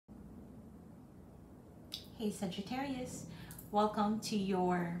Hey Sagittarius, welcome to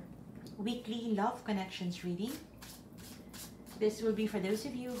your weekly love connections reading. This will be for those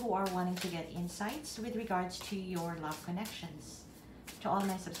of you who are wanting to get insights with regards to your love connections. To all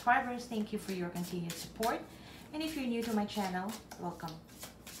my subscribers, thank you for your continued support. And if you're new to my channel, welcome.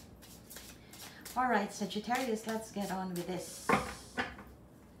 Alright Sagittarius, let's get on with this.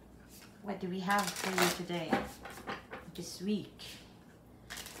 What do we have for you today, this week?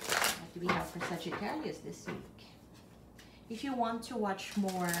 What do we have for Sagittarius this week? If you want to watch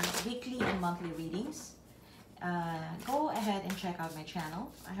more weekly and monthly readings, go ahead and check out my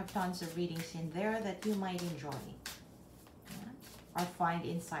channel. I have tons of readings in there that you might enjoy, or find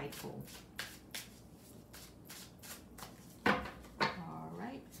insightful. All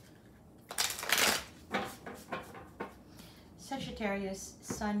right. Sagittarius,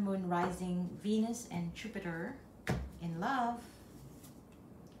 Sun, Moon, Rising, Venus, and Jupiter in love.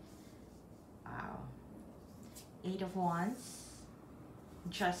 Wow. 8 of Wands,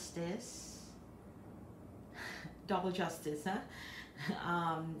 Justice, double justice,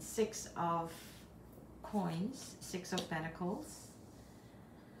 huh? 6 of Coins, 6 of Pentacles,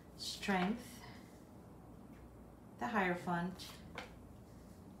 Strength, the Hierophant,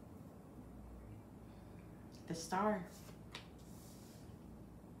 the Star,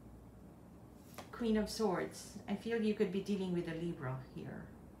 Queen of Swords. I feel you could be dealing with a Libra here.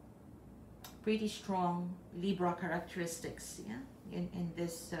 Pretty strong Libra characteristics, yeah, in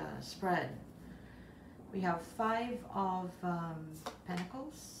this spread. We have 5 of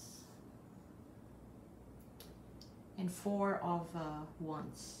Pentacles and 4 of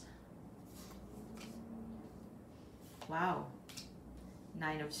Wands. Wow.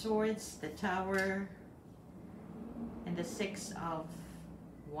 9 of Swords, the Tower, and the 6 of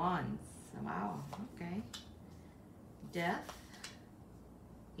Wands. Wow, okay. Death,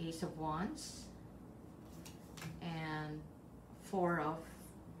 Ace of Wands, and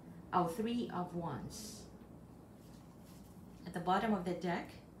 3 of Wands. At the bottom of the deck,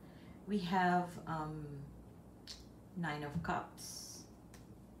 we have 9 of Cups,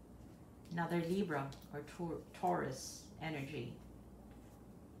 another Libra or Taurus energy.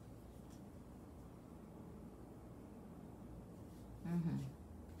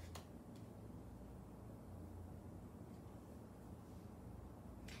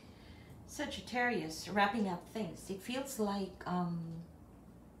 Sagittarius, wrapping up things. It feels like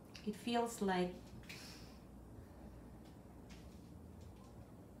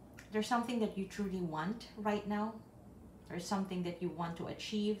there's something that you truly want right now. There's something that you want to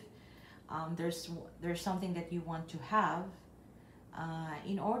achieve. There's something that you want to have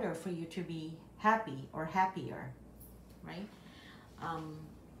in order for you to be happy or happier, right?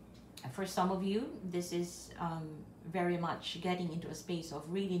 For some of you, this is very much getting into a space of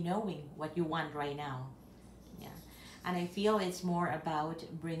really knowing what you want right now. Yeah, and I feel it's more about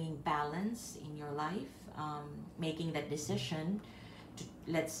bringing balance in your life, making that decision to,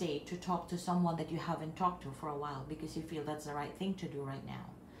 let's say, to talk to someone that you haven't talked to for a while because you feel that's the right thing to do right now.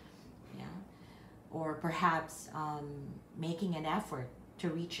 Yeah, or perhaps making an effort to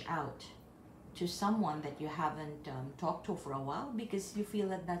reach out to someone that you haven't talked to for a while because you feel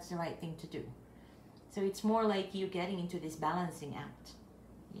that that's the right thing to do. So it's more like you getting into this balancing act.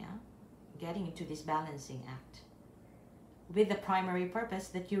 Yeah, getting into this balancing act with the primary purpose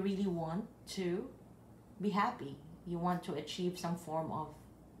that you really want to be happy. You want to achieve some form of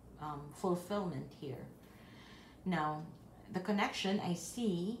fulfillment here. Now, the connection I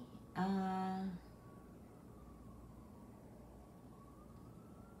see,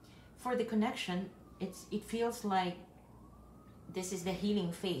 for the connection, it feels like this is the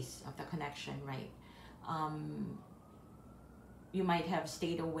healing phase of the connection, right? You might have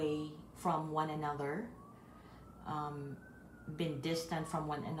stayed away from one another, been distant from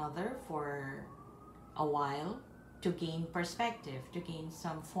one another for a while to gain perspective, to gain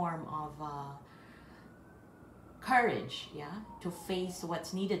some form of courage, yeah, to face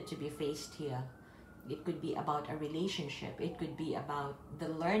what's needed to be faced here. It could be about a relationship. It could be about the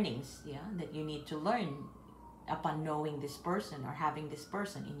learnings, yeah, that you need to learn upon knowing this person or having this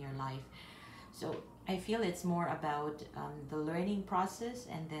person in your life. So I feel it's more about the learning process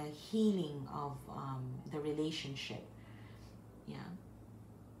and the healing of the relationship. Yeah,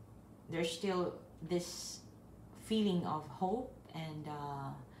 there's still this feeling of hope and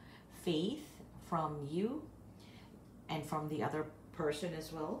faith from you and from the other person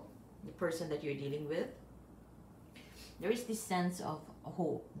as well, the person that you're dealing with. There is this sense of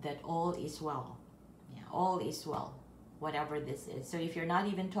hope that all is well. Yeah, all is well, whatever this is. So if you're not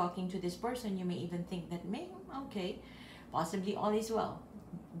even talking to this person, you may even think that, okay, possibly all is well.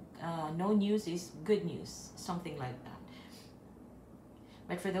 no news is good news, something like that.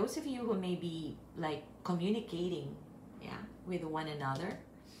 But for those of you who may be like communicating, yeah, with one another,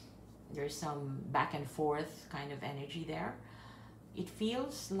 there's some back and forth kind of energy there. It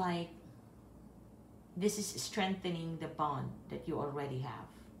feels like this is strengthening the bond that you already have.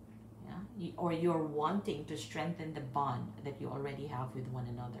 Yeah? Or you're wanting to strengthen the bond that you already have with one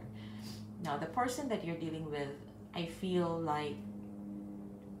another. Now, the person that you're dealing with, I feel like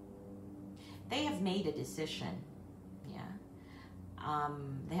they have made a decision. Yeah.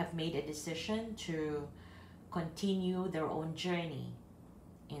 They have made a decision to continue their own journey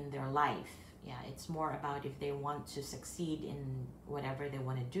in their life. Yeah, it's more about if they want to succeed in whatever they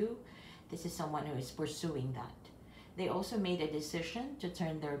want to do. This is someone who is pursuing that. They also made a decision to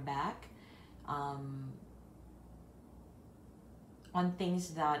turn their back on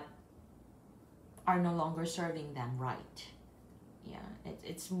things that are no longer serving them right. Yeah,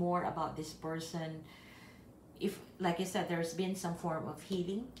 it's more about this person. If, like I said, there's been some form of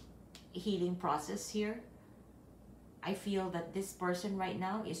healing process here. I feel that this person right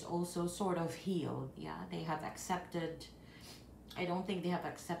now is also sort of healed. Yeah, they have accepted, I don't think they have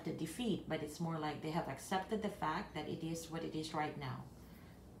accepted defeat, but it's more like they have accepted the fact that it is what it is right now.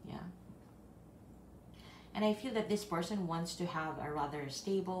 Yeah. And I feel that this person wants to have a rather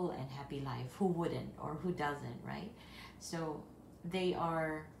stable and happy life. Who wouldn't, or who doesn't, right? So they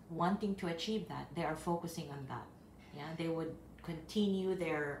are wanting to achieve that. They are focusing on that. Yeah, they would continue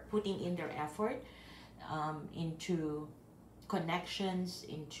their putting in their effort into connections,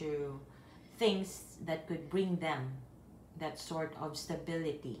 into things that could bring them that sort of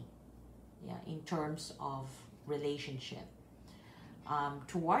stability, yeah, in terms of relationship.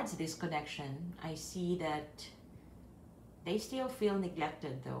 Towards this connection, I see that they still feel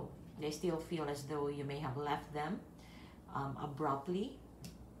neglected though. They still feel as though you may have left them abruptly.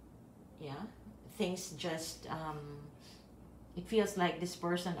 Yeah, things just, it feels like this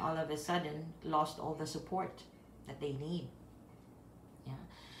person all of a sudden lost all the support that they need. Yeah,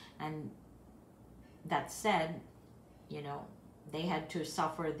 and that said, you know, they had to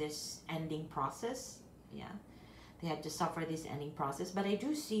suffer this ending process. Yeah, they had to suffer this ending process. But I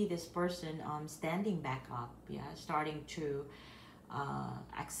do see this person standing back up. Yeah, starting to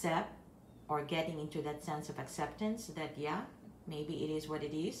accept, or getting into that sense of acceptance that, yeah, maybe it is what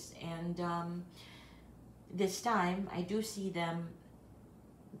it is. And this time I do see them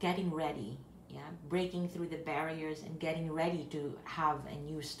getting ready. Yeah, breaking through the barriers and getting ready to have a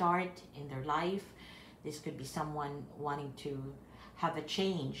new start in their life. This could be someone wanting to have a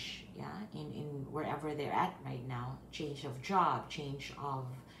change, yeah, in wherever they're at right now. Change of job, change of,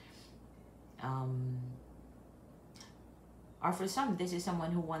 or for some, this is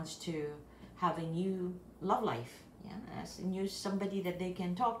someone who wants to have a new love life, yeah, as a new somebody that they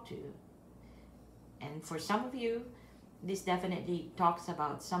can talk to. And for some of you, this definitely talks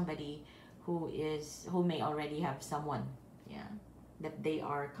about somebody who may already have someone, yeah, that they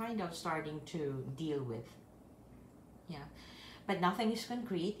are kind of starting to deal with. Yeah, but nothing is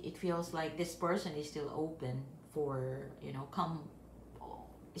concrete. It feels like this person is still open for, you know,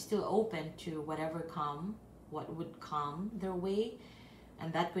 still open to what would come their way.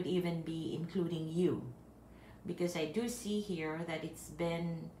 And that could even be including you, because I do see here that it's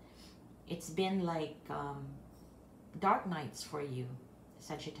been like dark nights for you,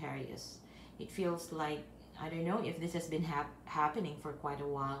 Sagittarius. It feels like, I don't know if this has been happening for quite a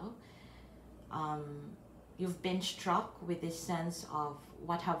while. You've been struck with this sense of,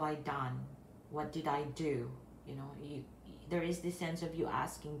 what have I done? What did I do? You know, there is this sense of you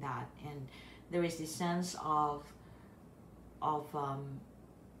asking that, and there is this sense of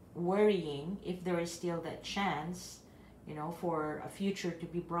worrying if there is still that chance, you know, for a future to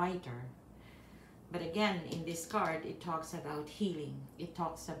be brighter. But again, in this card, it talks about healing. It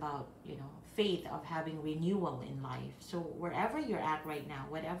talks about, you know, faith of having renewal in life. So wherever you're at right now,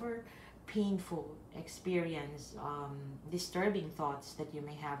 whatever painful experience, disturbing thoughts that you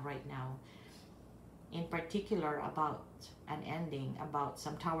may have right now, in particular about an ending, about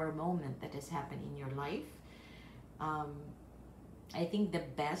some tower moment that has happened in your life, I think the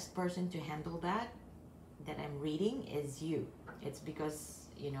best person to handle that I'm reading is you. It's because,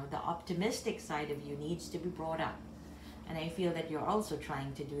 you know, the optimistic side of you needs to be brought up. And I feel that you're also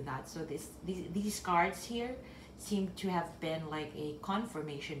trying to do that. So these cards here seem to have been like a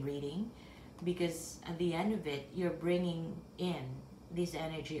confirmation reading, because at the end of it, you're bringing in this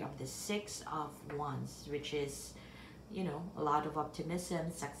energy of the Six of Wands, which is, you know, a lot of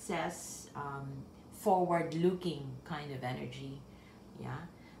optimism, success, forward-looking kind of energy. Yeah,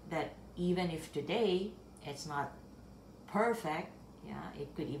 that even if today it's not perfect, Yeah,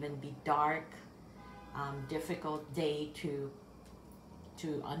 it could even be dark, difficult day to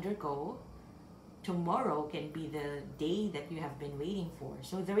undergo. Tomorrow can be the day that you have been waiting for.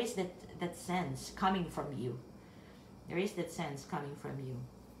 So there is that sense coming from you. There is that sense coming from you.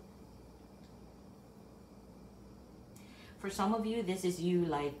 For some of you, this is you,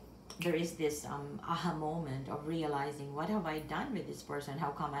 like, there is this aha moment of realizing, what have I done with this person?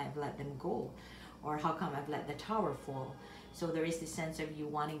 How come I've let them go? Or how come I've let the tower fall? So there is this sense of you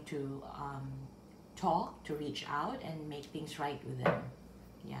wanting to talk, to reach out and make things right with them.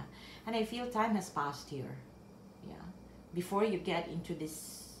 Yeah. And I feel time has passed here. Yeah. Before you get into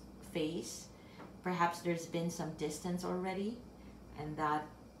this phase, perhaps there's been some distance already, and that,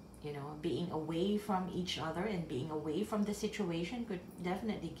 you know, being away from each other and being away from the situation could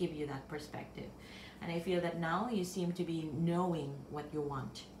definitely give you that perspective. And I feel that now you seem to be knowing what you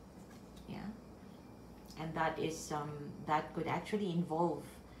want. Yeah. And that is that could actually involve,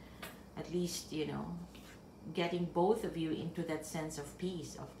 at least, you know, getting both of you into that sense of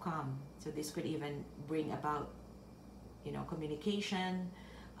peace, of calm. So this could even bring about, you know, communication,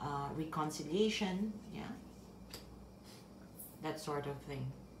 reconciliation, yeah, that sort of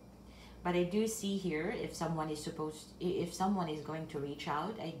thing. But I do see here, if someone is going to reach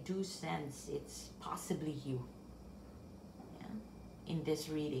out, I do sense it's possibly you, yeah, in this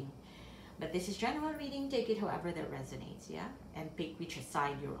reading. But this is general reading. Take it however that resonates, yeah? And pick which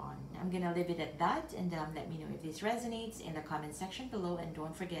side you're on. I'm going to leave it at that, and let me know if this resonates in the comment section below. And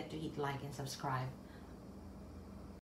don't forget to hit like and subscribe.